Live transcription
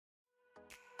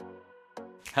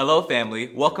Hello,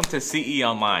 family. Welcome to CE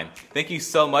Online. Thank you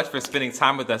so much for spending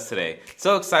time with us today.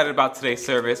 So excited about today's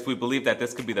service. We believe that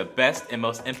this could be the best and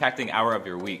most impacting hour of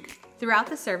your week. Throughout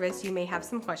the service, you may have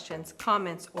some questions,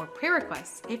 comments, or prayer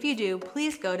requests. If you do,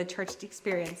 please go to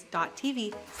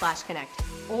churchexperience.tv/connect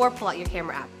or pull out your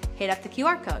camera app. Hit up the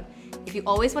QR code. If you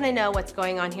always want to know what's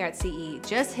going on here at CE,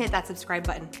 just hit that subscribe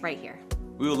button right here.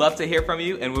 We would love to hear from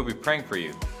you, and we'll be praying for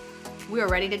you. We are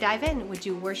ready to dive in. Would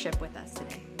you worship with us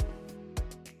today?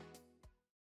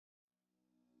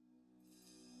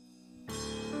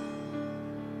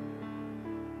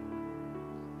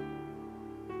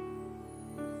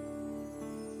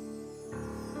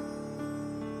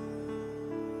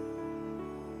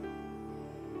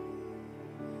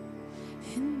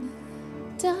 In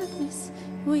the darkness,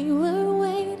 we were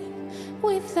waiting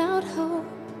without hope,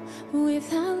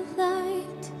 without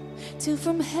light. Till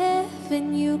from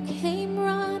heaven you came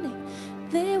running.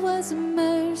 There was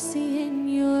mercy in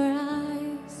your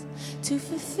eyes to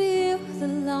fulfill the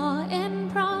law and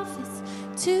prophets.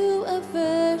 To a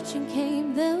virgin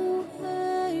came the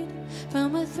word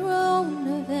from a throne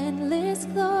of endless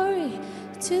glory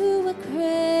to a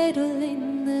cradle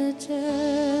in the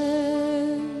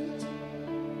dirt.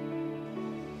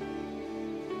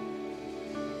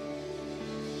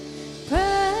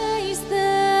 Praise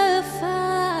the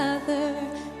Father,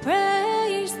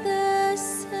 praise the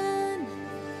Son,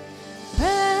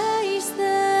 praise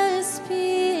the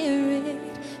Spirit,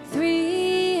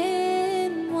 three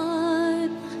in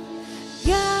one.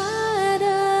 God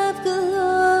of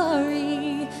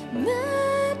glory,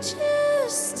 majesty,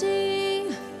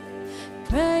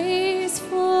 praise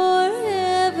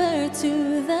forever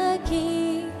to the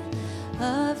King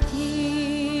of Kings.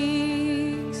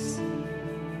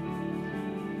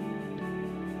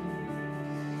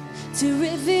 To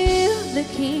reveal the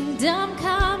kingdom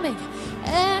coming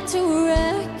and to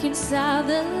reconcile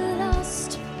the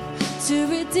lost, to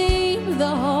redeem the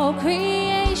whole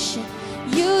creation.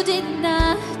 You did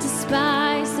not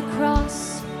despise the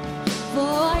cross,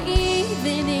 for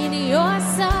even in your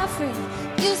suffering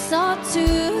you saw to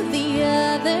the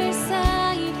other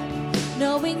side,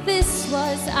 knowing this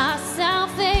was our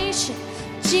salvation.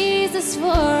 Jesus, for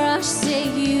our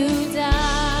sake you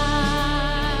died.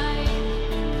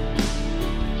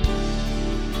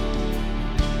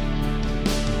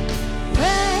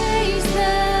 Praise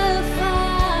the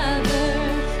Father,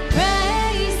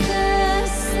 praise the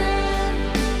Son,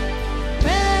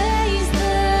 praise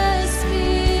the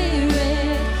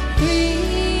Spirit,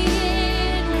 three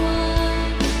in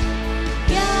one.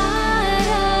 God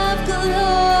of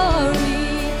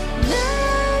glory,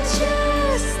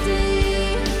 majesty,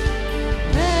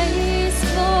 praise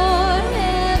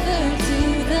forever to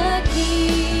the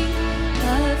King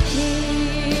of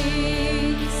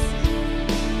Kings.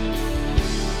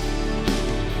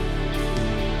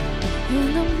 In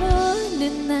the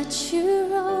morning that you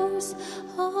rose,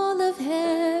 all of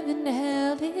heaven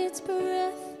held its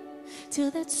breath,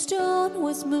 till that stone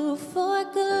was moved for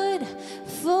good,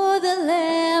 for the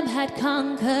Lamb had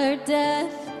conquered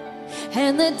death.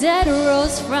 And the dead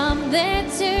rose from their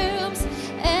tombs,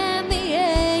 and the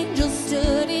angels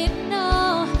stood in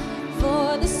awe,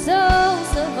 for the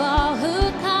souls of all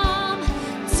who come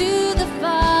to the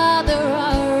Father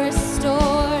are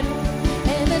restored.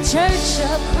 And the church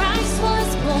of Christ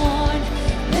was born,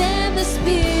 then the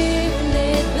Spirit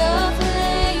lit the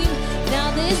flame. Now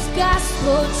this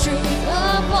gospel truth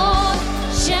of all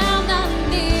shall not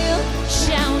kneel,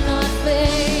 shall not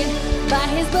fade. By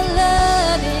His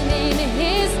blood and in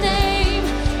His name,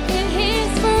 in His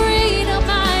freedom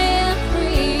I am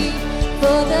free.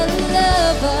 For the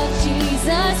love of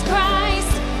Jesus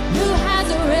Christ, who has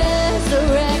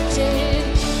resurrected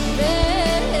me.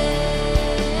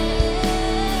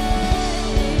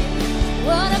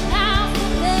 What a powerful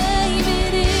name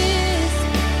it is.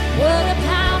 What a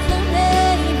powerful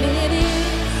name it is.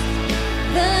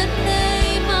 The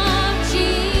name of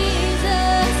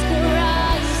Jesus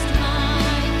Christ,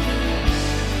 my King.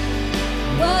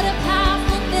 What a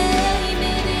powerful name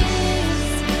it is.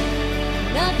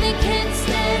 Nothing can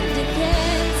stand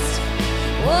against.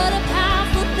 What a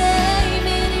powerful name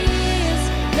it is.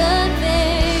 The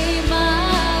name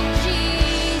of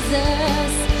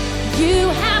Jesus. You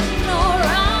have no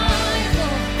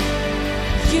rival.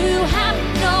 You have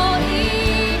no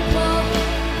equal.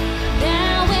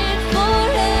 Now and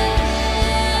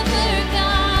forever,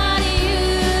 God,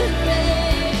 you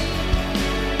reign.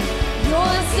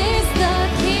 Yours is the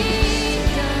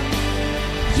kingdom.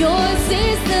 Yours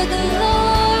is the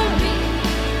glory.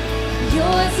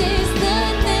 Yours is the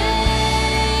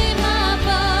name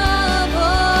above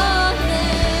all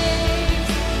names.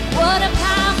 What a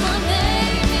powerful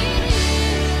name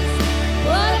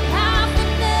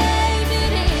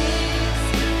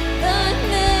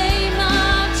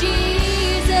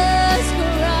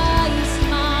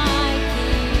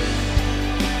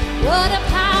What a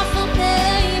powerful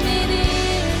name it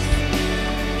is.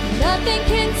 Nothing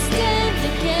can stand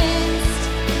against.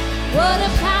 What a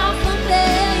powerful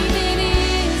name it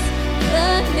is.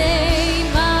 The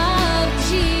name of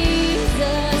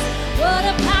Jesus. What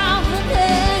a powerful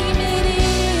name it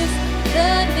is.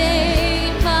 The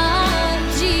name of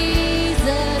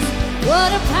Jesus.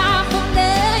 What a powerful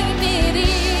name it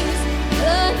is.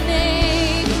 The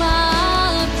name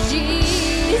of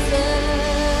Jesus.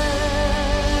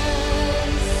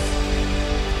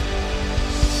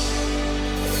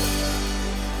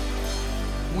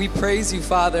 We praise you,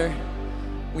 Father.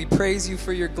 We praise you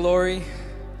for your glory.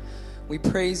 We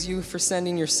praise you for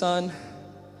sending your Son.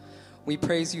 We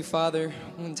praise you, Father,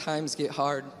 when times get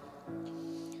hard.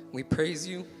 We praise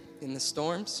you in the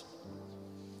storms.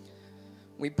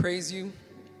 We praise you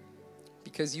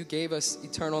because you gave us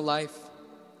eternal life.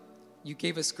 You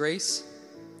gave us grace.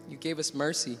 You gave us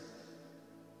mercy.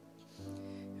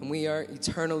 And we are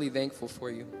eternally thankful for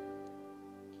you.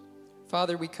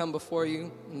 Father, we come before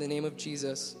you in the name of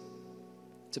Jesus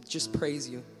to just praise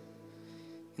you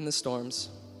in the storms.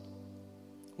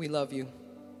 We love you.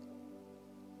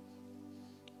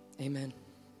 Amen.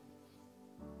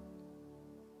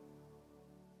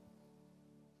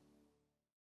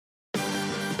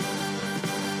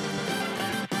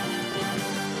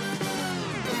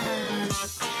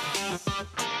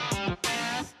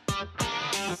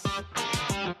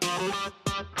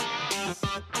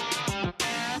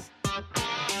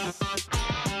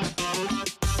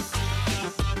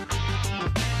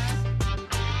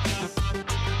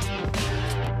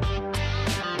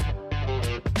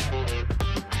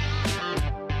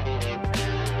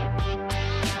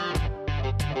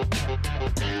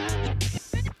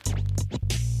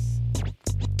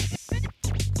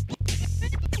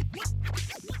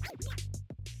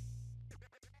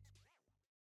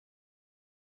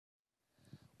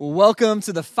 Well, welcome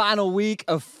to the final week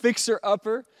of Fixer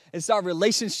Upper. It's our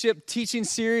relationship teaching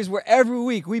series where every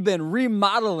week we've been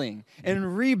remodeling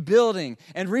and rebuilding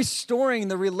and restoring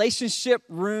the relationship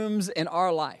rooms in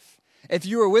our life. If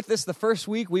you were with us the first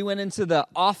week, we went into the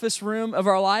office room of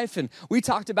our life and we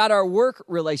talked about our work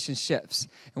relationships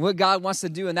and what God wants to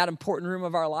do in that important room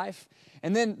of our life.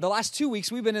 And then the last 2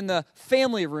 weeks, we've been in the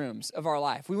family rooms of our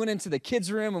life. We went into the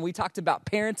kids' room and we talked about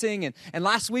parenting. And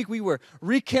last week, we were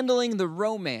rekindling the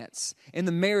romance in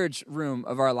the marriage room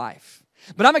of our life.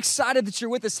 But I'm excited that you're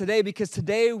with us today because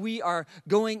today we are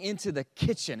going into the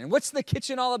kitchen. And what's the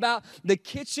kitchen all about? The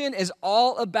kitchen is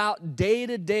all about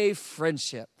day-to-day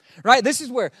friendship. Right? This is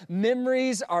where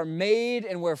memories are made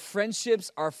and where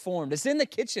friendships are formed. It's in the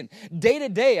kitchen, day to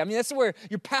day. I mean, that's where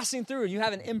you're passing through and you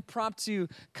have an impromptu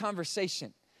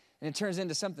conversation and it turns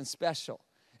into something special.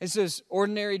 It's those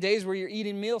ordinary days where you're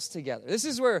eating meals together. This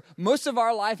is where most of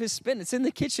our life is spent. It's in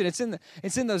the kitchen. It's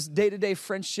in those day-to-day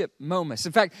friendship moments.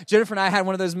 In fact, Jennifer and I had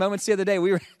one of those moments the other day.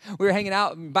 We were hanging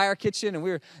out by our kitchen and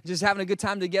we were just having a good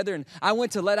time together. And I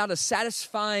went to let out a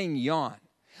satisfying yawn.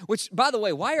 Which, by the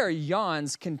way, why are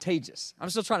yawns contagious?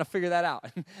 I'm still trying to figure that out.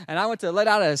 And I went to let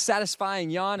out a satisfying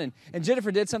yawn, and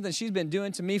Jennifer did something she's been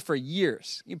doing to me for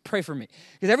years. You pray for me.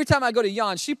 Because every time I go to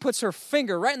yawn, she puts her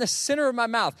finger right in the center of my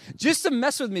mouth just to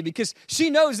mess with me because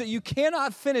she knows that you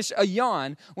cannot finish a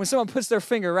yawn when someone puts their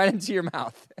finger right into your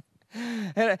mouth.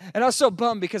 And I was so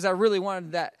bummed because I really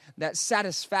wanted that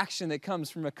satisfaction that comes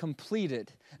from a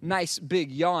completed, nice,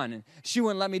 big yawn. And she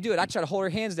wouldn't let me do it. I tried to hold her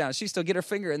hands down. She'd still get her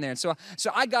finger in there. And so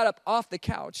I got up off the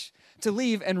couch to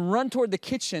leave and run toward the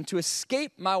kitchen to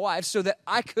escape my wife so that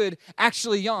I could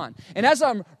actually yawn. And as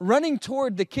I'm running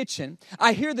toward the kitchen,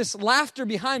 I hear this laughter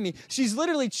behind me. She's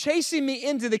literally chasing me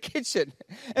into the kitchen.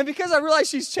 And because I realize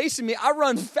she's chasing me, I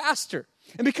run faster.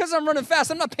 And because I'm running fast,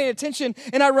 I'm not paying attention,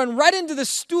 and I run right into the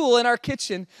stool in our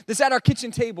kitchen that's at our kitchen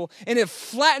table, and it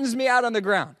flattens me out on the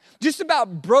ground. Just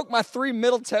about broke my 3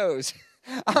 middle toes.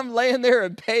 I'm laying there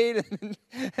in pain, and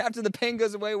after the pain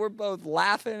goes away, we're both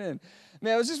laughing. And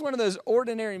man, it was just one of those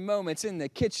ordinary moments in the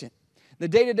kitchen, the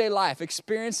day-to-day life,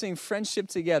 experiencing friendship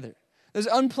together. Those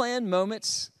unplanned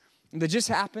moments that just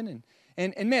happen.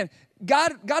 And man,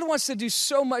 God wants to do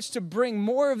so much to bring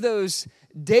more of those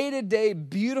day-to-day,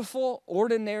 beautiful,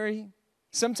 ordinary,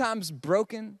 sometimes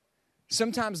broken,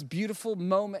 sometimes beautiful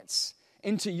moments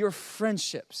into your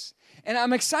friendships. And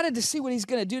I'm excited to see what he's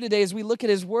going to do today as we look at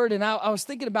his word. And I was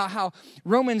thinking about how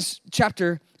Romans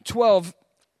chapter 12,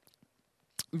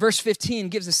 verse 15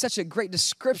 gives us such a great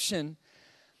description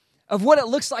of what it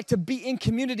looks like to be in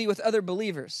community with other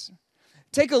believers.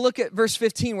 Take a look at verse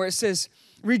 15 where it says,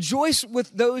 "Rejoice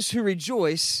with those who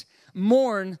rejoice,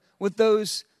 mourn with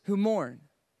those who mourn."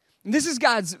 And this is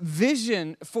God's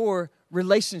vision for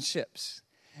relationships.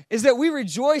 is that we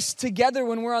rejoice together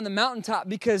when we're on the mountaintop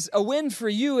because a win for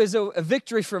you is a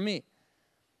victory for me.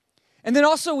 And then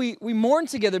also we mourn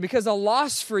together because a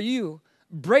loss for you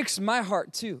breaks my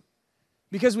heart too,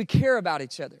 because we care about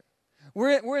each other.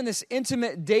 We're in this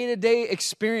intimate day-to-day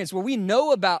experience where we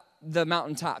know about the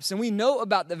mountaintops and we know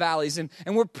about the valleys and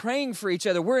we're praying for each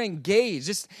other. We're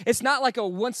engaged. It's not like a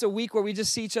once a week where we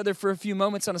just see each other for a few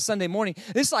moments on a Sunday morning.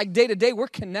 This is like day-to-day. We're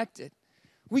connected.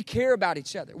 We care about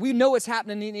each other. We know what's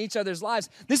happening in each other's lives.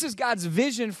 This is God's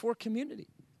vision for community.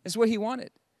 It's what he wanted.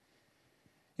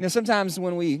 You know, sometimes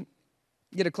when we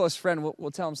get a close friend,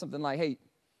 we'll tell them something like, hey,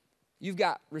 you've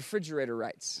got refrigerator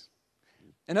rights.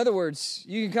 In other words,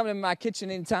 you can come to my kitchen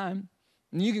anytime,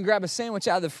 and you can grab a sandwich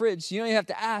out of the fridge. You don't even have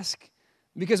to ask,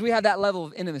 because we have that level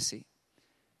of intimacy.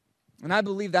 And I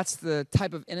believe that's the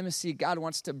type of intimacy God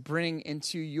wants to bring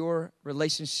into your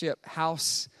relationship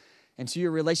house, into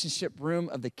your relationship room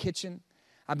of the kitchen.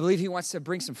 I believe he wants to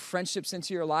bring some friendships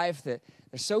into your life that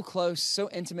they're so close, so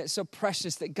intimate, so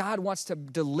precious, that God wants to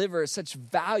deliver such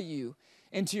value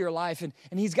into your life. And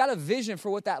he's got a vision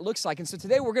for what that looks like. And so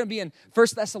today we're going to be in 1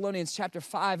 Thessalonians chapter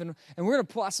 5, and we're going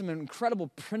to pull out some incredible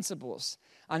principles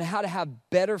on how to have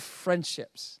better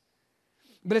friendships.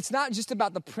 But it's not just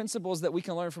about the principles that we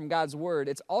can learn from God's word.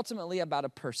 It's ultimately about a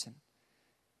person.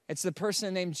 It's the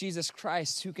person named Jesus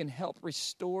Christ who can help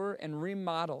restore and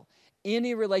remodel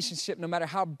any relationship, no matter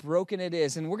how broken it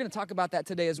is. And we're going to talk about that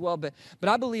today as well. But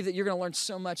I believe that you're going to learn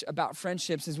so much about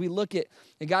friendships as we look at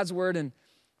God's word in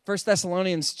 1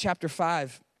 Thessalonians chapter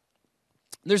 5.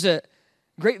 There's a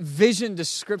great vision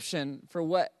description for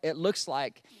what it looks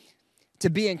like to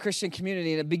be in Christian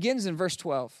community, and it begins in verse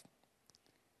 12.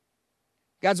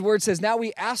 God's word says, now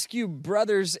we ask you,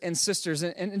 brothers and sisters,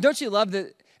 and don't you love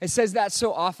that it says that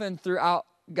so often throughout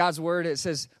God's word? It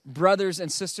says brothers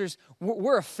and sisters.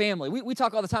 We're a family. We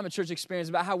talk all the time at Church Experience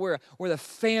about how we're the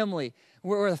family.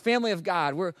 We're the family of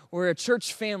God. We're a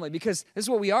church family because this is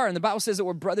what we are. And the Bible says that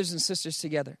we're brothers and sisters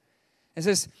together. It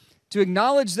says to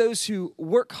acknowledge those who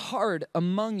work hard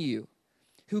among you,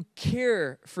 who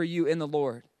care for you in the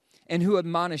Lord, and who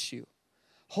admonish you.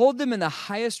 Hold them in the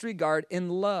highest regard in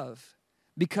love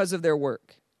because of their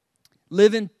work.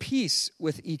 Live in peace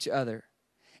with each other.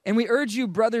 And we urge you,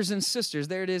 brothers and sisters,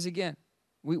 there it is again.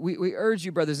 We urge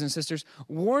you, brothers and sisters,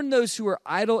 warn those who are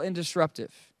idle and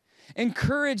disruptive.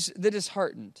 Encourage the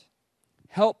disheartened.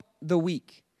 Help the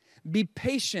weak. Be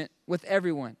patient with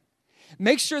everyone.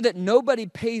 Make sure that nobody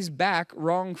pays back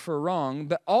wrong for wrong,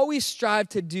 but always strive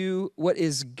to do what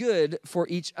is good for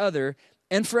each other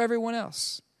and for everyone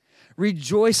else.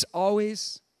 Rejoice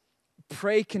always.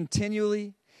 Pray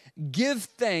continually. Give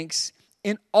thanks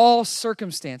in all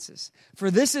circumstances, for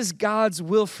this is God's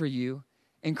will for you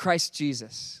in Christ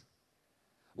Jesus.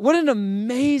 What an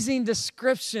amazing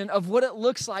description of what it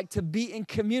looks like to be in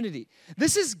community.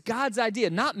 This is God's idea,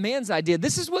 not man's idea.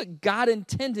 This is what God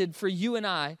intended for you and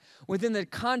I within the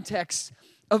context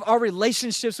of our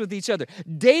relationships with each other.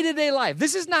 Day-to-day life.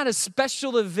 This is not a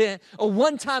special event, a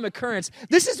one-time occurrence.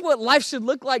 This is what life should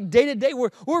look like day-to-day.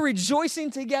 We're rejoicing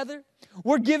together.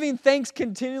 We're giving thanks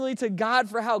continually to God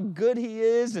for how good he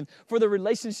is and for the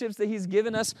relationships that he's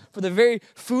given us, for the very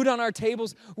food on our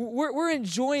tables. We're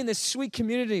enjoying this sweet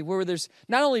community where there's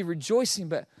not only rejoicing,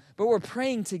 but we're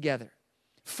praying together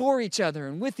for each other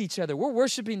and with each other. We're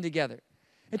worshiping together.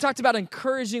 It talked about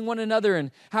encouraging one another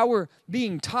and how we're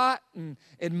being taught and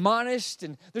admonished.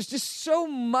 And there's just so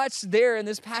much there in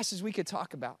this passage we could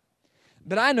talk about.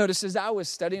 But I noticed as I was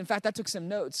studying, in fact, I took some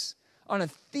notes on a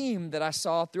theme that I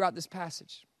saw throughout this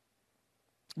passage.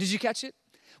 Did you catch it?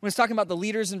 When it's talking about the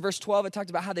leaders in verse 12, it talked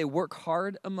about how they work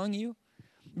hard among you.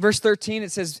 Verse 13,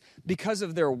 it says, because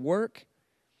of their work.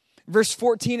 Verse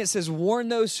 14, it says, warn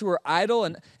those who are idle.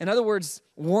 And in other words,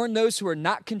 warn those who are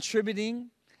not contributing,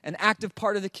 an active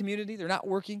part of the community. They're not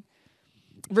working.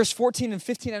 Verse 14 and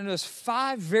 15, I noticed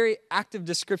 5 very active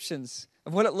descriptions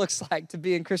of what it looks like to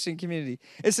be in Christian community.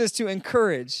 It says to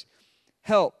encourage,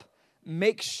 help,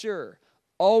 make sure,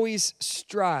 always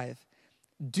strive,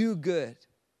 do good.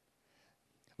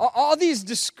 All these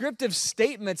descriptive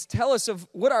statements tell us of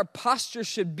what our posture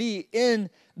should be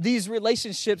in these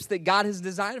relationships that God has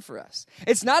designed for us.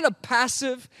 It's not a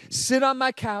passive, sit on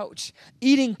my couch,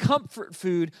 eating comfort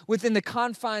food within the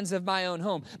confines of my own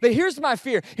home. But here's my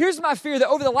fear. Here's my fear that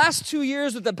over the last 2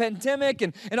 years with the pandemic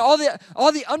and all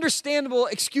the understandable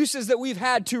excuses that we've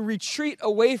had to retreat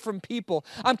away from people,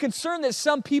 I'm concerned that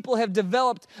some people have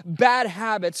developed bad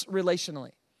habits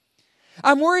relationally.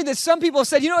 I'm worried that some people have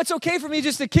said, it's okay for me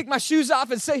just to kick my shoes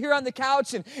off and sit here on the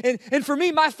couch. And for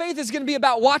me, my faith is going to be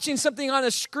about watching something on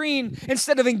a screen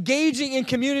instead of engaging in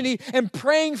community and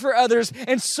praying for others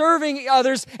and serving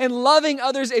others and loving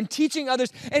others and teaching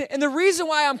others. And the reason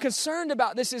why I'm concerned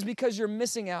about this is because you're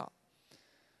missing out.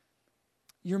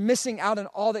 You're missing out on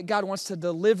all that God wants to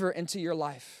deliver into your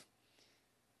life.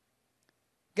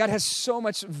 God has so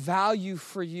much value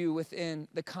for you within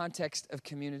the context of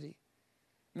community.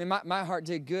 I mean, my heart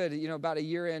did good, about a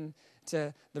year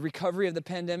into the recovery of the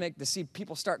pandemic, to see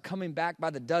people start coming back by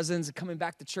the dozens and coming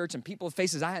back to church, and people with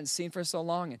faces I hadn't seen for so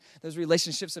long, and those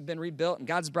relationships have been rebuilt, and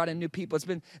God's brought in new people. It's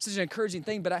been such an encouraging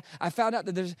thing, but I found out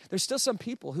that there's still some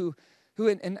people who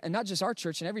and not just our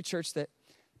church, and every church, that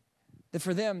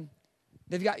for them,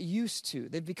 they've got used to.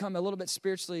 They've become a little bit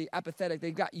spiritually apathetic.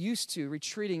 They've got used to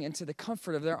retreating into the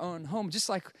comfort of their own home, just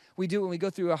like we do when we go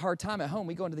through a hard time at home.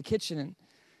 We go into the kitchen and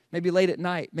maybe late at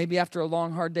night, maybe after a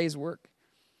long, hard day's work,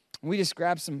 and we just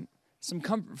grab some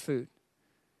comfort food.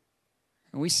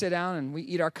 And we sit down and we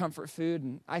eat our comfort food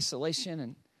in isolation,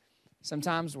 and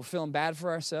sometimes we're feeling bad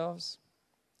for ourselves.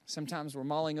 Sometimes we're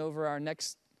mulling over our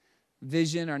next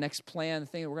vision, our next plan, the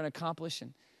thing that we're going to accomplish.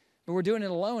 But we're doing it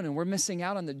alone, and we're missing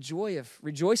out on the joy of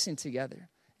rejoicing together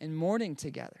and mourning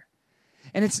together.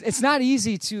 And it's not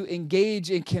easy to engage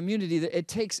in community. It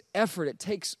takes effort. It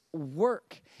takes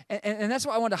work. And that's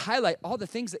why I want to highlight all the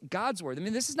things that God's word. I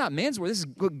mean, this is not man's word. This is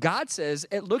what God says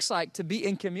it looks like to be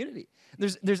in community.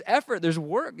 There's effort. There's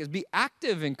work. There's be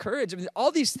active, encourage. I mean,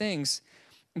 all these things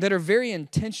that are very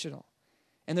intentional.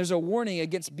 And there's a warning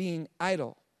against being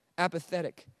idle,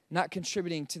 apathetic, not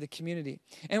contributing to the community.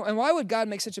 And why would God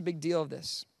make such a big deal of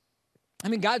this? I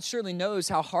mean, God surely knows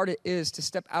how hard it is to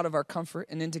step out of our comfort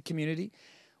and into community.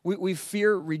 We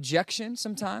fear rejection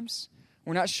sometimes.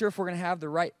 We're not sure if we're going to have the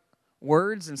right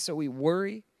words, and so we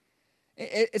worry.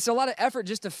 It's a lot of effort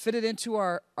just to fit it into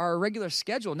our regular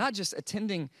schedule, not just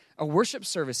attending a worship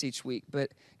service each week,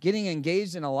 but getting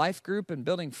engaged in a life group and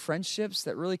building friendships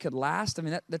that really could last. I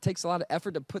mean, that takes a lot of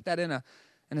effort to put that in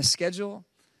a schedule.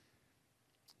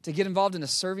 To get involved in a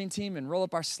serving team and roll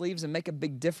up our sleeves and make a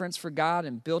big difference for God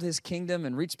and build his kingdom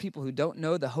and reach people who don't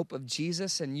know the hope of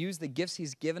Jesus and use the gifts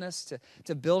he's given us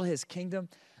to build his kingdom.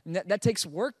 And that takes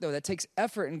work, though. That takes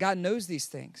effort, and God knows these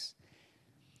things.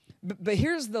 But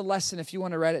here's the lesson, if you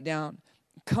want to write it down.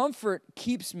 Comfort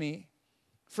keeps me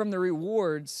from the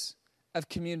rewards of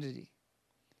community.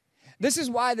 This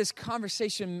is why this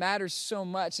conversation matters so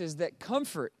much, is that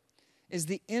comfort is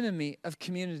the enemy of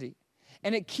community.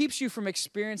 And it keeps you from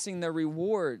experiencing the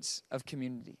rewards of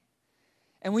community.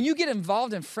 And when you get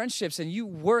involved in friendships and you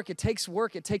work, it takes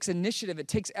initiative, it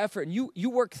takes effort, and you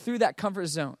work through that comfort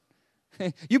zone.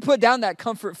 You put down that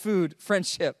comfort food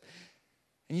friendship,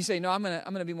 and you say, no, I'm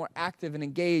gonna be more active and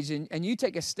engaged, and you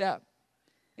take a step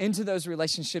into those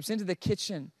relationships, into the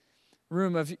kitchen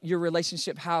room of your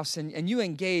relationship house, and you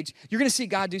engage. You're gonna see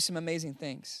God do some amazing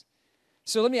things.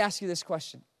 So let me ask you this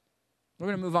question. We're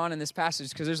going to move on in this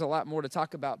passage because there's a lot more to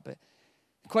talk about. But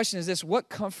the question is this: what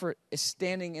comfort is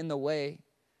standing in the way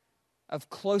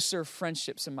of closer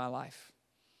friendships in my life?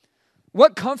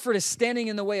 What comfort is standing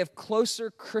in the way of closer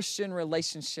Christian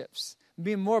relationships,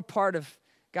 being more part of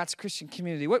God's Christian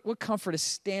community? What comfort is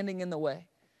standing in the way?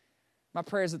 My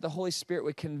prayer is that the Holy Spirit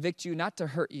would convict you, not to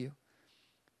hurt you,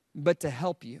 but to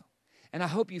help you. And I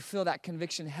hope you feel that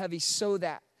conviction heavy so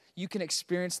that you can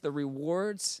experience the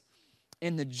rewards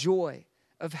and the joy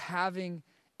of having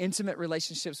intimate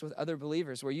relationships with other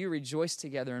believers where you rejoice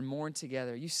together and mourn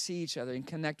together. You see each other and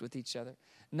connect with each other,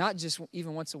 not just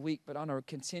even once a week, but on a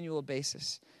continual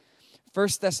basis. 1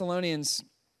 Thessalonians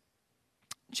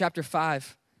chapter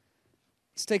 5.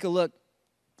 Let's take a look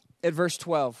at verse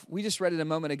 12. We just read it a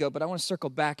moment ago, but I want to circle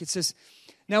back. It says,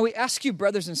 "Now we ask you,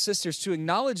 brothers and sisters, to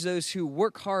acknowledge those who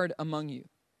work hard among you,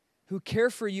 who care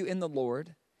for you in the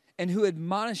Lord, and who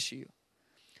admonish you.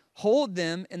 Hold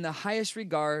them in the highest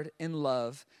regard and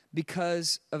love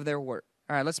because of their work."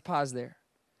 All right, let's pause there.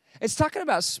 It's talking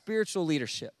about spiritual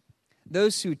leadership,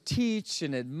 those who teach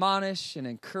and admonish and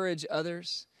encourage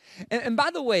others. And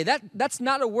by the way, that's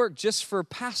not a work just for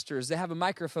pastors that have a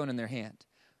microphone in their hand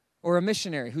or a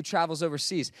missionary who travels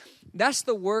overseas. That's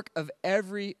the work of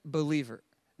every believer.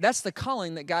 That's the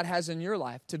calling that God has in your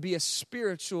life, to be a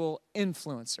spiritual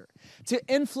influencer, to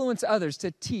influence others,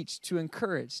 to teach, to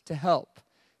encourage, to help,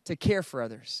 to care for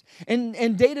others.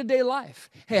 In day-to-day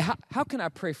life, hey, how can I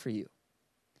pray for you?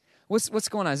 What's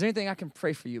going on? Is there anything I can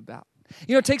pray for you about?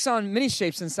 You know, it takes on many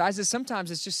shapes and sizes. Sometimes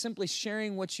it's just simply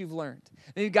sharing what you've learned.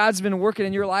 Maybe God's been working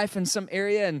in your life in some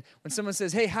area, and when someone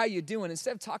says, hey, how you doing?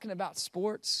 Instead of talking about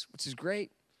sports, which is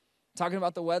great, talking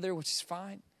about the weather, which is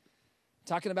fine,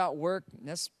 talking about work.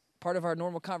 That's part of our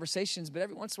normal conversations, but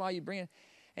every once in a while you bring it.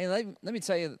 And let me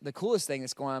tell you the coolest thing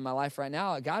that's going on in my life right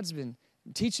now. God's been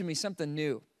teaching me something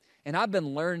new, and I've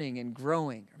been learning and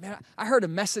growing. Man, I heard a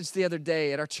message the other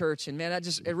day at our church, and man,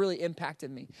 it really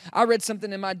impacted me. I read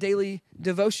something in my daily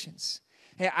devotions.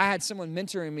 Hey, I had someone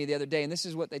mentoring me the other day, and this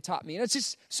is what they taught me. It's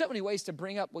just so many ways to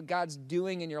bring up what God's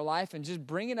doing in your life, and just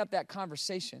bringing up that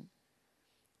conversation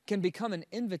can become an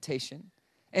invitation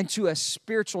into a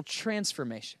spiritual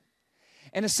transformation.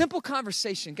 And a simple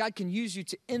conversation, God can use you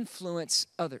to influence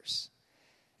others.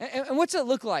 And what's it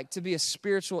look like to be a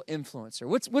spiritual influencer?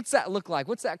 What's that look like?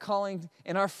 What's that calling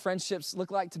in our friendships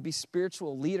look like to be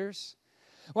spiritual leaders?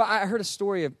 Well, I heard a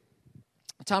story of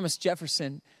Thomas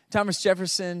Jefferson. Thomas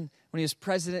Jefferson, when he was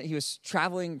president, he was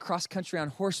traveling cross country on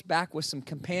horseback with some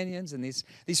companions, and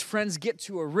these friends get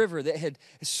to a river that had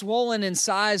swollen in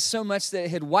size so much that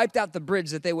it had wiped out the bridge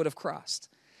that they would have crossed.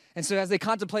 And so as they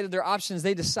contemplated their options,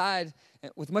 they decide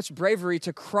with much bravery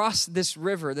to cross this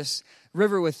river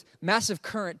with massive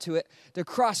current to it, to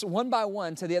cross one by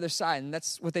one to the other side. And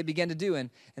that's what they began to do. And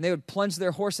they would plunge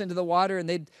their horse into the water, and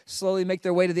they'd slowly make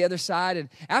their way to the other side. And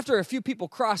after a few people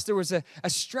crossed, there was a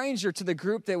stranger to the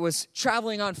group that was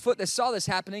traveling on foot that saw this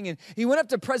happening. And he went up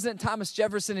to President Thomas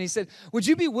Jefferson, and he said, "Would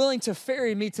you be willing to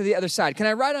ferry me to the other side? Can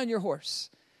I ride on your horse?"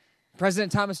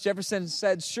 President Thomas Jefferson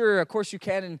said, "Sure, of course you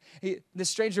can." And the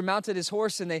stranger mounted his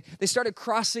horse, and they started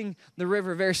crossing the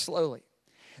river very slowly.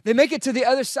 They make it to the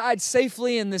other side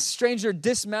safely, and this stranger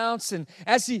dismounts. And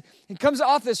as he comes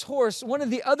off this horse, one of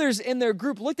the others in their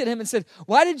group looked at him and said,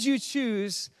 "Why did you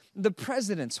choose the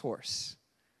president's horse?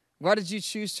 Why did you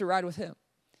choose to ride with him?"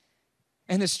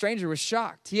 And the stranger was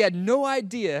shocked. He had no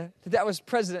idea that was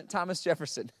President Thomas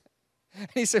Jefferson. And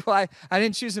he said, "Well, I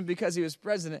didn't choose him because he was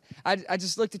president. I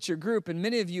just looked at your group, and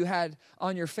many of you had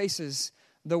on your faces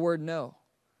the word no.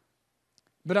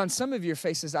 But on some of your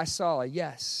faces, I saw a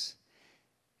yes.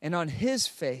 And on his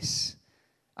face,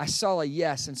 I saw a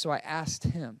yes, and so I asked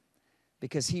him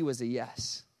because he was a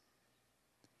yes."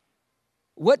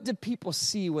 What do people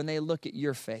see when they look at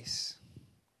your face?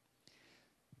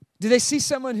 Do they see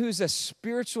someone who's a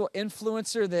spiritual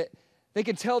influencer that they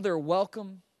can tell they're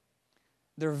welcome?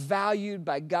 They're valued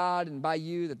by God and by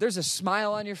you, that there's a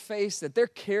smile on your face, that they're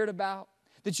cared about,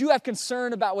 that you have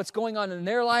concern about what's going on in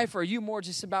their life, or are you more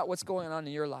just about what's going on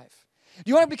in your life? Do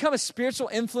you want to become a spiritual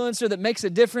influencer that makes a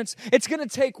difference? It's going to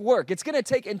take work. It's going to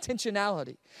take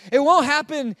intentionality. It won't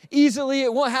happen easily.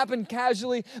 It won't happen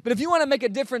casually. But if you want to make a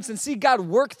difference and see God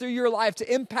work through your life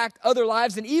to impact other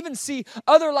lives and even see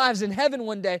other lives in heaven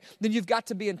one day, then you've got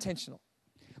to be intentional.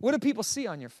 What do people see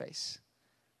on your face?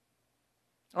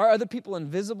 Are other people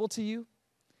invisible to you?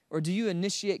 Or do you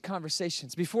initiate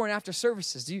conversations before and after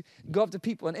services? Do you go up to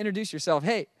people and introduce yourself?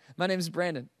 "Hey, my name is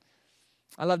Brandon.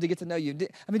 I love to get to know you." Do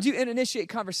you initiate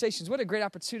conversations? What a great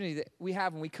opportunity that we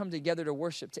have when we come together to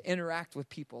worship, to interact with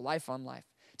people, life on life,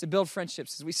 to build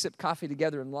friendships as we sip coffee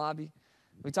together in the lobby.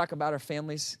 We talk about our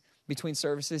families between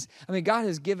services. God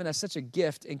has given us such a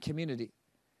gift in community.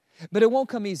 But it won't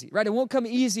come easy, right? It won't come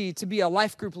easy to be a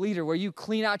life group leader where you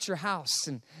clean out your house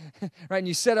and right, and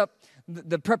you set up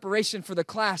the preparation for the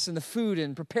class and the food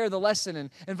and prepare the lesson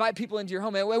and invite people into your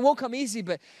home. It won't come easy,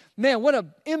 but man, what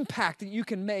an impact that you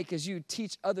can make as you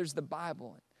teach others the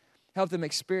Bible and help them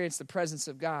experience the presence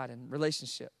of God and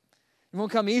relationship. It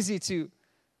won't come easy to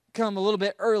come a little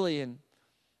bit early and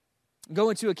go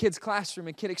into a kid's classroom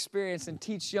and kid experience and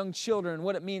teach young children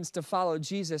what it means to follow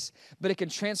Jesus, but it can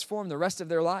transform the rest of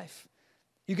their life.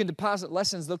 You can deposit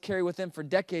lessons they'll carry with them for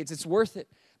decades. It's worth it,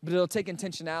 but it'll take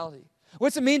intentionality.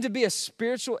 What's it mean to be a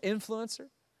spiritual influencer?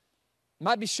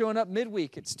 Might be showing up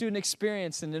midweek at student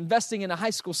experience and investing in a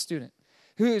high school student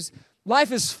whose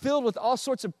life is filled with all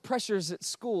sorts of pressures at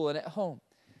school and at home,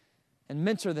 and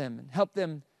mentor them and help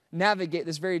them navigate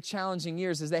this very challenging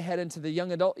years as they head into the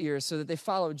young adult years so that they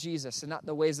follow Jesus and not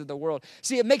the ways of the world.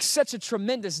 See, it makes such a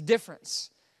tremendous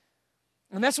difference.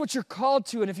 And that's what you're called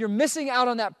to. And if you're missing out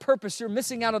on that purpose, you're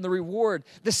missing out on the reward,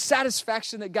 the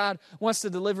satisfaction that God wants to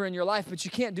deliver in your life, but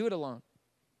you can't do it alone.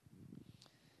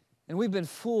 And we've been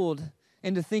fooled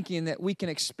into thinking that we can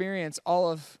experience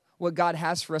all of what God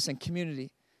has for us in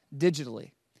community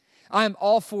digitally. I am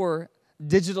all for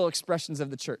digital expressions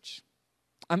of the church.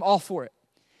 I'm all for it.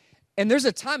 And there's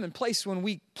a time and place when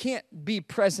we can't be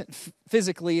present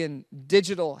physically, and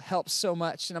digital helps so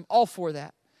much, and I'm all for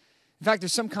that. In fact,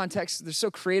 there's some contexts, they're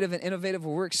so creative and innovative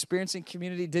where we're experiencing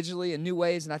community digitally in new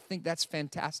ways, and I think that's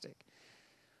fantastic.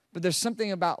 But there's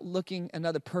something about looking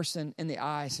another person in the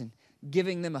eyes and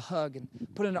giving them a hug and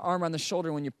putting an arm on the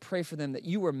shoulder when you pray for them, that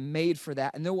you were made for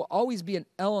that. And there will always be an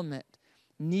element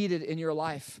needed in your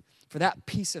life for that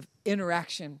piece of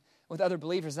interaction with other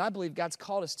believers. And I believe God's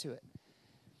called us to it.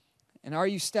 And are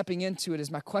you stepping into it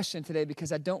is my question today,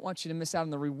 because I don't want you to miss out on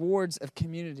the rewards of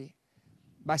community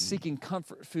by seeking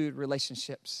comfort food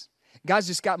relationships. God's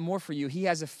just got more for you. He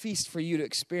has a feast for you to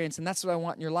experience, and that's what I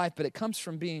want in your life. But it comes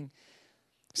from being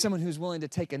someone who's willing to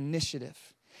take initiative.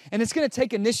 And it's going to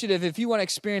take initiative if you want to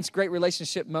experience great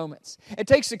relationship moments. It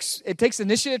takes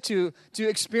initiative to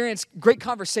experience great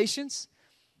conversations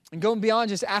and going beyond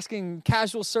just asking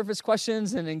casual surface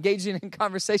questions and engaging in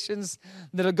conversations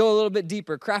that'll go a little bit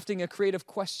deeper, crafting a creative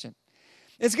question.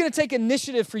 It's going to take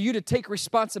initiative for you to take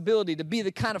responsibility, to be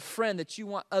the kind of friend that you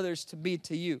want others to be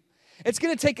to you. It's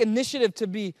going to take initiative to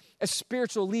be a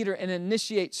spiritual leader and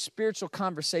initiate spiritual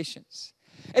conversations.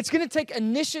 It's going to take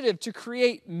initiative to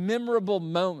create memorable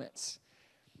moments.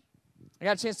 I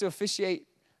got a chance to officiate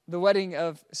the wedding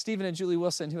of Stephen and Julie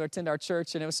Wilson, who attend our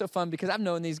church, and it was so fun because I've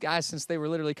known these guys since they were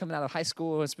literally coming out of high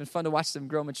school. It's been fun to watch them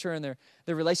grow mature in their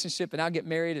relationship and now get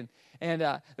married. And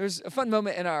there was a fun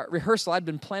moment in our rehearsal. I'd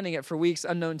been planning it for weeks,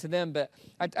 unknown to them, but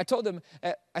I told them,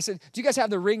 I said, do you guys have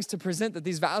the rings to present that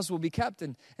these vows will be kept?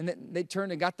 And they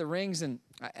turned and got the rings, and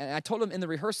I told them in the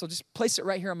rehearsal, just place it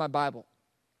right here on my Bible.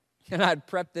 And I'd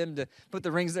prepped them to put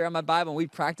the rings there on my Bible, and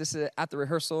we'd practice it at the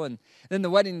rehearsal. And then the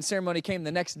wedding ceremony came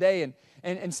the next day.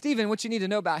 And Stephen, what you need to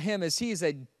know about him is he's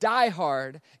a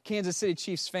diehard Kansas City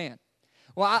Chiefs fan.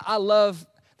 Well, I love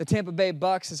the Tampa Bay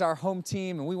Bucks as our home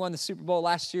team, and we won the Super Bowl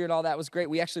last year, and all that was great.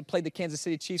 We actually played the Kansas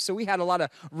City Chiefs, so we had a lot of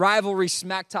rivalry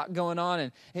smack talk going on,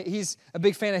 and he's a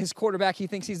big fan of his quarterback. He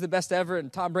thinks he's the best ever,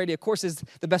 and Tom Brady, of course, is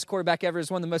the best quarterback ever,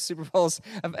 has won the most Super Bowls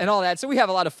and all that. So we have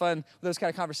a lot of fun with those kind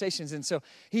of conversations, and so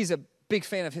he's a big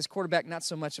fan of his quarterback, not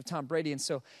so much of Tom Brady. And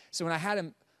so when I had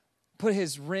him put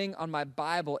his ring on my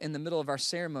Bible in the middle of our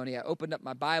ceremony, I opened up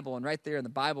my Bible, and right there in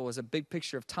the Bible was a big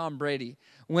picture of Tom Brady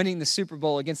winning the Super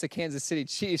Bowl against the Kansas City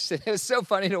Chiefs. And it was so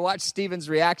funny to watch Stephen's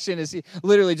reaction as he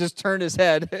literally just turned his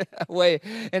head away,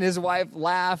 and his wife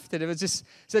laughed, and it was just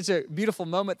such a beautiful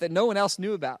moment that no one else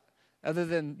knew about other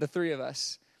than the three of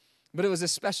us. But it was a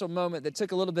special moment that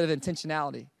took a little bit of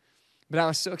intentionality. But I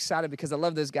was so excited because I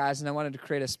love those guys, and I wanted to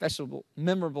create a special,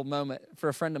 memorable moment for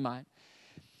a friend of mine.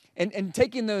 And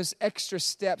taking those extra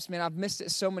steps, man, I've missed it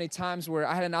so many times where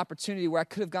I had an opportunity where I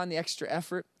could have gone the extra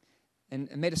effort and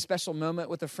made a special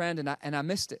moment with a friend, and I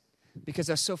missed it because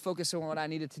I was so focused on what I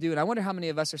needed to do. And I wonder how many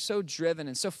of us are so driven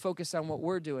and so focused on what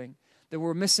we're doing that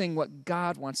we're missing what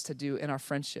God wants to do in our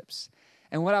friendships.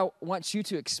 And what I want you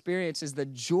to experience is the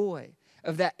joy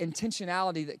of that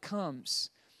intentionality that comes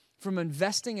from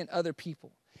investing in other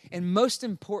people. And most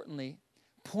importantly,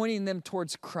 pointing them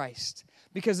towards Christ.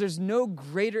 Because there's no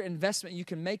greater investment you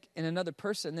can make in another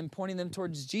person than pointing them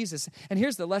towards Jesus. And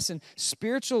here's the lesson.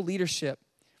 Spiritual leadership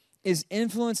is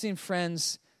influencing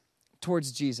friends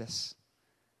towards Jesus.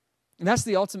 And that's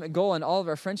the ultimate goal in all of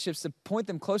our friendships, to point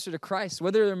them closer to Christ.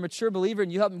 Whether they're a mature believer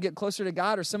and you help them get closer to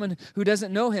God, or someone who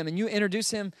doesn't know him and you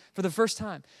introduce him for the first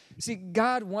time. See,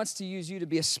 God wants to use you to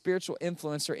be a spiritual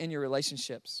influencer in your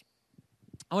relationships.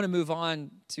 I want to move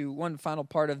on to one final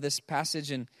part of this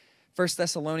passage in 1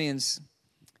 Thessalonians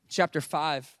chapter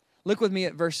 5. Look with me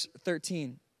at verse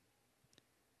 13.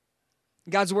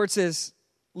 God's word says,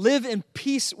 live in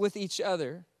peace with each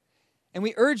other. And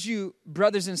we urge you,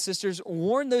 brothers and sisters,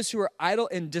 warn those who are idle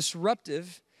and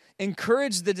disruptive,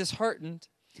 encourage the disheartened,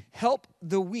 help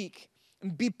the weak,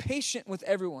 and be patient with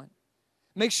everyone.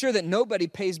 Make sure that nobody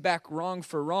pays back wrong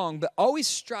for wrong, but always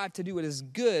strive to do what is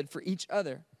good for each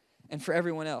other and for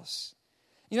everyone else.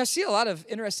 You know, I see a lot of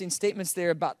interesting statements there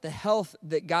about the health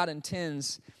that God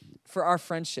intends for our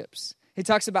friendships. He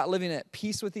talks about living at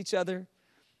peace with each other,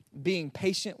 being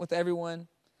patient with everyone,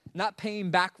 not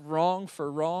paying back wrong for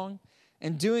wrong,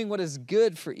 and doing what is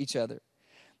good for each other.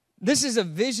 This is a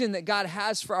vision that God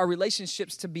has for our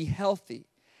relationships to be healthy,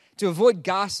 to avoid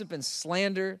gossip and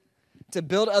slander, to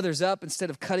build others up instead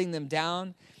of cutting them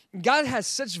down. God has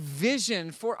such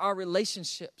vision for our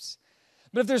relationships.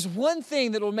 But if there's one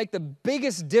thing that will make the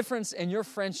biggest difference in your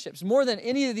friendships, more than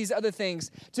any of these other things,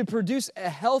 to produce a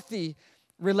healthy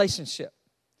relationship,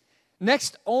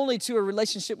 next only to a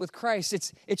relationship with Christ,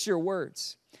 it's your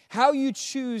words. How you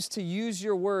choose to use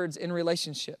your words in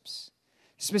relationships.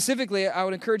 Specifically, I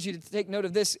would encourage you to take note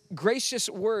of this. Gracious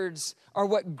words are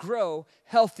what grow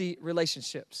healthy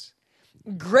relationships.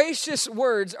 Gracious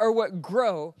words are what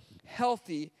grow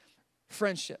healthy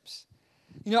friendships.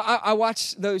 You know, I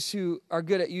watch those who are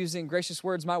good at using gracious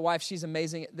words. My wife, she's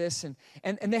amazing at this, and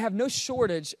they have no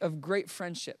shortage of great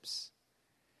friendships.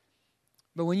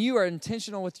 But when you are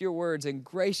intentional with your words and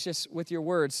gracious with your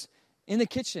words in the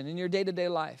kitchen, in your day-to-day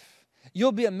life,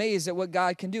 you'll be amazed at what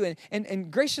God can do. And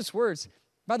gracious words,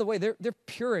 by the way, they're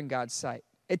pure in God's sight.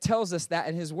 it tells us that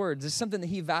in his words. It's something that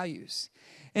he values.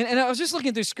 And I was just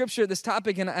looking through scripture at this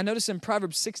topic, and I noticed in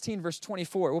Proverbs 16, verse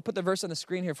 24, we'll put the verse on the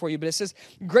screen here for you, but it says,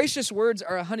 gracious words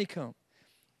are a honeycomb,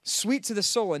 sweet to the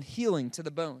soul and healing to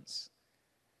the bones.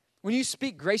 When you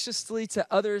speak graciously to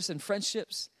others in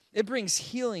friendships, it brings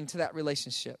healing to that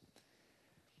relationship.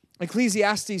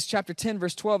 Ecclesiastes chapter 10,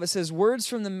 verse 12, it says, words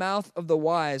from the mouth of the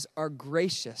wise are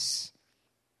gracious,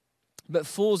 but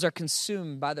fools are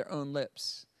consumed by their own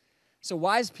lips. So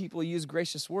wise people use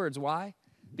gracious words. Why?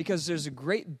 Because there's a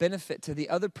great benefit to the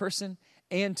other person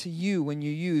and to you when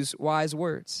you use wise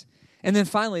words. And then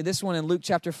finally, this one in Luke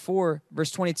chapter 4,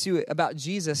 verse 22, about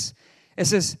Jesus, it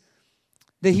says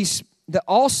that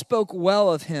all spoke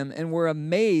well of him and were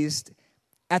amazed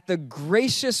at the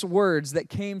gracious words that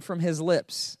came from his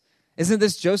lips. Isn't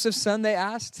this Joseph's son, they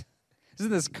asked?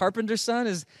 Isn't this carpenter's son?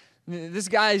 This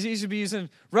guy, he should be using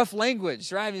rough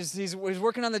language, right? He's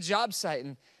working on the job site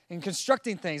and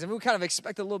constructing things. I mean, we kind of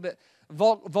expect a little bit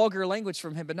vulgar language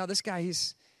from him, but no, this guy,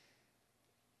 he's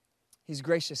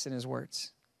gracious in his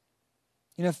words.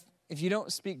 You know, if you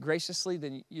don't speak graciously,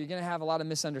 then you're going to have a lot of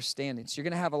misunderstandings. You're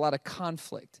going to have a lot of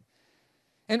conflict.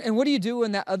 And what do you do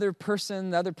when that other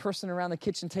person around the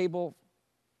kitchen table,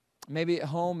 maybe at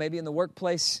home, maybe in the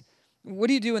workplace, what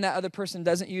do you do when that other person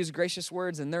doesn't use gracious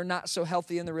words and they're not so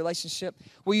healthy in the relationship?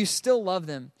 Well, you still love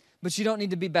them, but you don't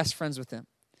need to be best friends with them.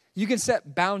 You can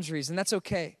set boundaries, and that's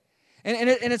okay. And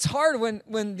it's hard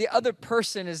when the other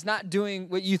person is not doing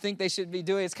what you think they should be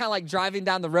doing. It's kind of like driving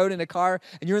down the road in a car,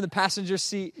 and you're in the passenger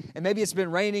seat, and maybe it's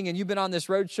been raining, and you've been on this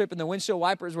road trip, and the windshield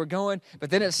wipers were going, but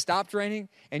then it stopped raining,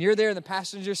 and you're there in the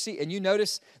passenger seat, and you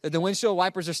notice that the windshield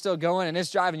wipers are still going, and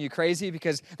it's driving you crazy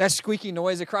because that squeaky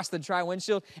noise across the dry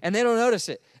windshield, and they don't notice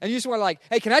it. And you just want to like,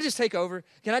 hey, can I just take over?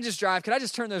 Can I just drive? Can I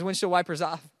just turn those windshield wipers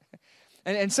off?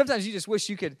 And sometimes you just wish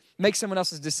you could make someone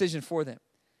else's decision for them.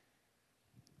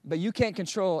 But you can't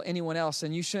control anyone else,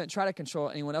 and you shouldn't try to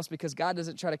control anyone else because God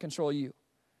doesn't try to control you.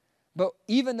 But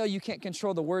even though you can't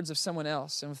control the words of someone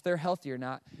else, and if they're healthy or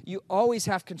not, you always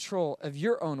have control of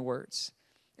your own words,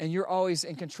 and you're always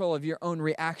in control of your own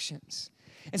reactions.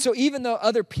 And so even though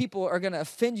other people are going to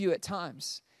offend you at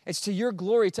times, it's to your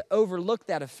glory to overlook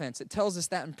that offense. It tells us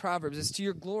that in Proverbs. It's to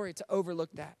your glory to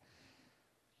overlook that.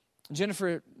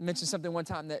 Jennifer mentioned something one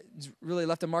time that really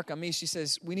left a mark on me. She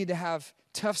says, we need to have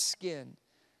tough skin,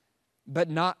 but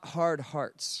not hard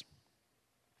hearts.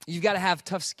 You've got to have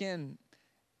tough skin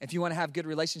if you want to have good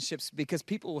relationships because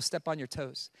people will step on your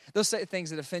toes. They'll say things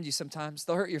that offend you sometimes.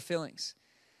 They'll hurt your feelings.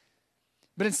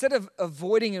 But instead of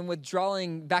avoiding and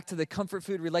withdrawing back to the comfort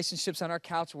food relationships on our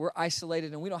couch where we're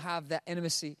isolated and we don't have that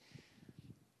intimacy,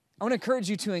 I want to encourage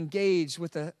you to engage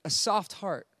with a soft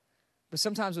heart, but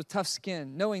sometimes with tough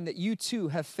skin, knowing that you too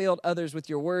have failed others with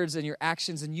your words and your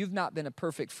actions, and you've not been a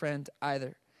perfect friend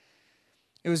either.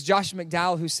 It was Josh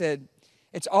McDowell who said,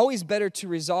 it's always better to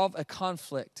resolve a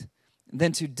conflict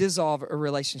than to dissolve a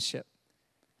relationship.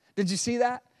 Did you see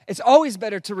that? It's always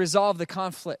better to resolve the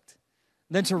conflict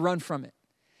than to run from it.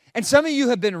 And some of you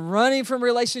have been running from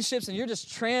relationships and you're just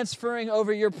transferring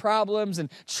over your problems and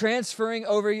transferring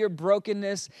over your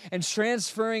brokenness and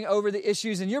transferring over the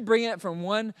issues, and you're bringing it from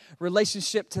one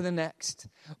relationship to the next,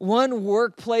 one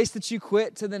workplace that you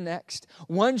quit to the next,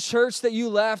 one church that you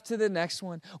left to the next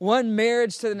one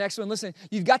marriage to the next one. Listen,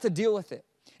 you've got to deal with it.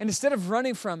 And instead of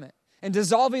running from it and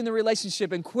dissolving the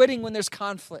relationship and quitting when there's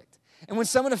conflict and when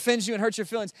someone offends you and hurts your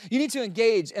feelings, you need to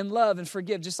engage and love and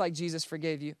forgive just like Jesus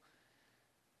forgave you.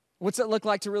 What's it look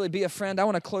like to really be a friend? I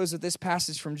want to close with this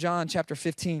passage from John chapter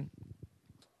 15.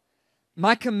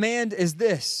 My command is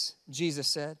this, Jesus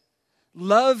said,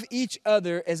 love each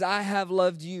other as I have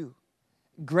loved you.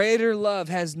 Greater love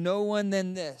has no one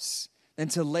than this, than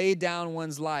to lay down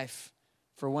one's life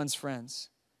for one's friends.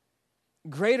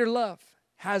 Greater love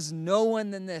has no one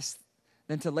than this,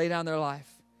 than to lay down their life.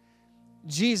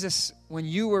 Jesus, when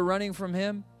you were running from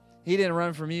him, he didn't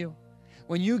run from you.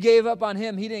 When you gave up on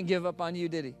him, he didn't give up on you,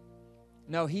 did he?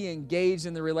 No, he engaged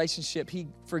in the relationship. He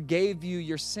forgave you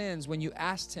your sins when you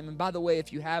asked him. And by the way,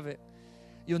 if you haven't,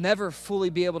 you'll never fully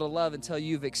be able to love until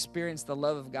you've experienced the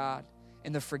love of God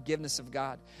and the forgiveness of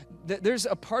God. There's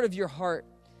a part of your heart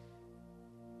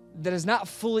that is not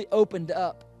fully opened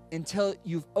up until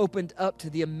you've opened up to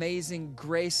the amazing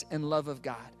grace and love of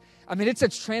God. I mean, it's a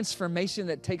transformation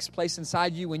that takes place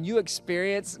inside you when you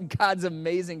experience God's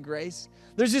amazing grace.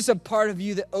 There's just a part of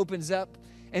you that opens up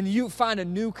and you find a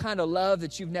new kind of love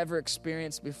that you've never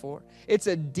experienced before. It's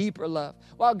a deeper love.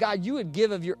 Wow, God, you would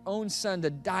give of your own son to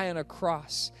die on a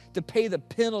cross, to pay the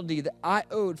penalty that I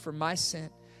owed for my sin.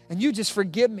 And you just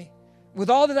forgive me with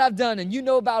all that I've done, and you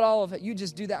know about all of it. You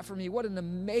just do that for me. What an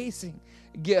amazing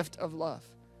gift of love.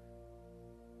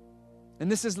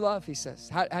 And this is love, he says.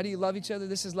 How do you love each other?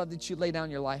 This is love, that you lay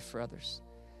down your life for others.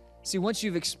 See, once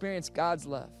you've experienced God's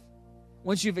love,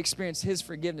 once you've experienced his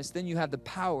forgiveness, then you have the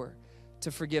power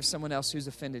to forgive someone else who's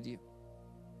offended you.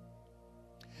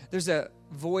 There's a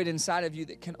void inside of you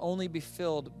that can only be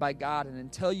filled by God. And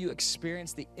until you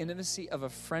experience the intimacy of a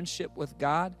friendship with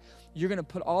God, you're going to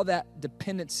put all that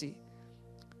dependency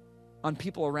on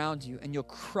people around you, and you'll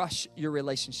crush your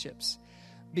relationships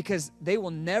because they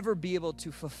will never be able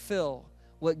to fulfill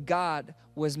what God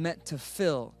was meant to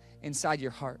fill inside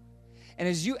your heart. And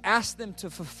as you ask them to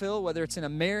fulfill, whether it's in a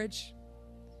marriage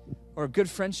or a good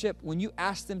friendship, when you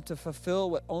ask them to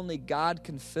fulfill what only God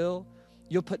can fill,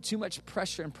 you'll put too much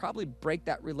pressure and probably break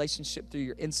that relationship through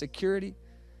your insecurity,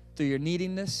 through your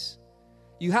neediness.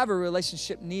 You have a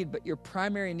relationship need, but your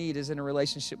primary need is in a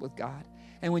relationship with God.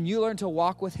 And when you learn to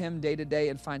walk with him day to day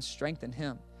and find strength in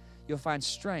him, you'll find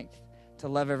strength to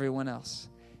love everyone else.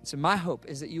 So my hope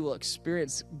is that you will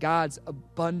experience God's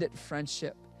abundant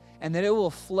friendship, and that it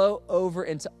will flow over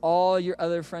into all your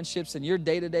other friendships in your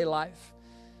day-to-day life.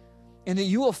 And that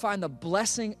you will find the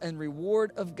blessing and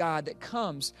reward of God that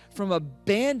comes from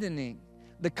abandoning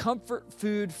the comfort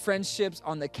food friendships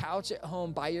on the couch at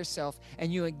home by yourself,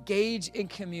 and you engage in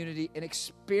community and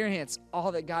experience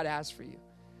all that God has for you.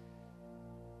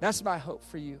 That's my hope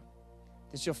for you,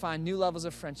 that you'll find new levels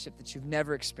of friendship that you've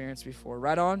never experienced before.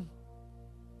 Right on?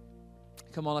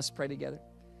 Come on, let's pray together.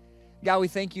 God, we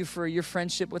thank you for your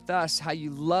friendship with us, how you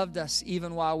loved us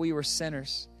even while we were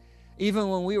sinners. Even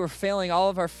when we were failing all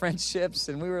of our friendships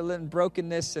and we were living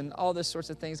brokenness and all those sorts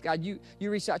of things, God, you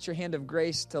reached out your hand of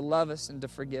grace to love us and to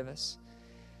forgive us.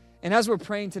 And as we're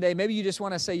praying today, maybe you just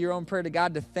want to say your own prayer to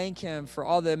God to thank him for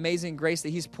all the amazing grace that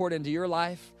he's poured into your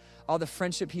life, all the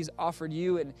friendship he's offered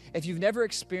you. And if you've never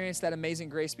experienced that amazing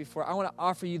grace before, I want to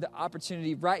offer you the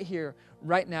opportunity right here,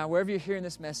 right now, wherever you're hearing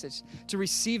this message, to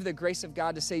receive the grace of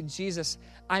God, to say, Jesus,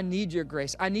 I need your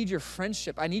grace. I need your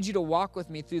friendship. I need you to walk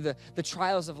with me through the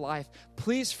trials of life.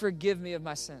 Please forgive me of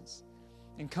my sins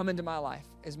and come into my life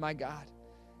as my God.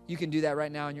 You can do that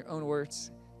right now in your own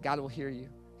words. God will hear you.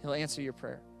 He'll answer your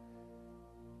prayer.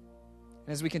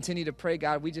 And as we continue to pray,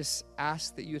 God, we just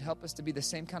ask that you would help us to be the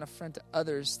same kind of friend to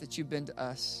others that you've been to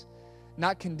us.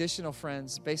 Not conditional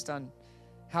friends based on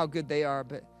how good they are,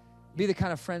 but be the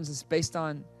kind of friends that's based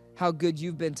on how good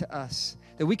you've been to us.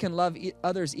 That we can love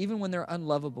others even when they're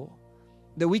unlovable.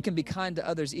 That we can be kind to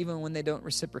others even when they don't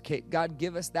reciprocate. God,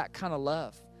 give us that kind of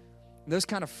love, those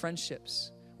kind of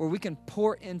friendships where we can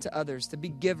pour into others to be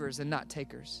givers and not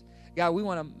takers. God, we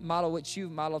want to model what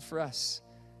you've modeled for us,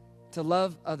 to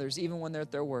love others even when they're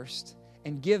at their worst,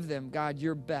 and give them, God,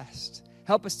 your best.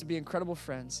 Help us to be incredible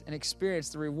friends and experience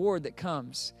the reward that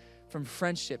comes from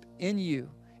friendship in you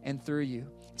and through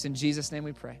you. It's in Jesus' name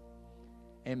we pray.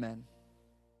 Amen.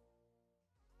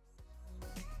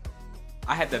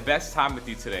 I had the best time with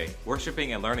you today,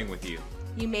 worshiping and learning with you.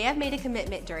 You may have made a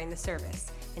commitment during the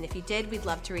service, and if you did, we'd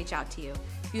love to reach out to you.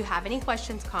 If you have any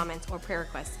questions, comments, or prayer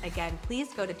requests, again,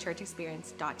 please go to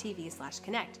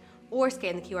churchexperience.tv/connect or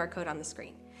scan the QR code on the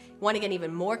screen. Want to get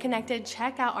even more connected?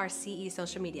 Check out our CE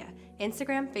social media,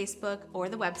 Instagram, Facebook, or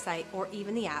the website, or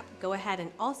even the app. Go ahead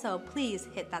and also please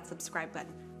hit that subscribe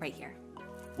button right here.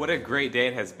 What a great day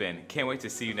it has been. Can't wait to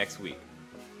see you next week.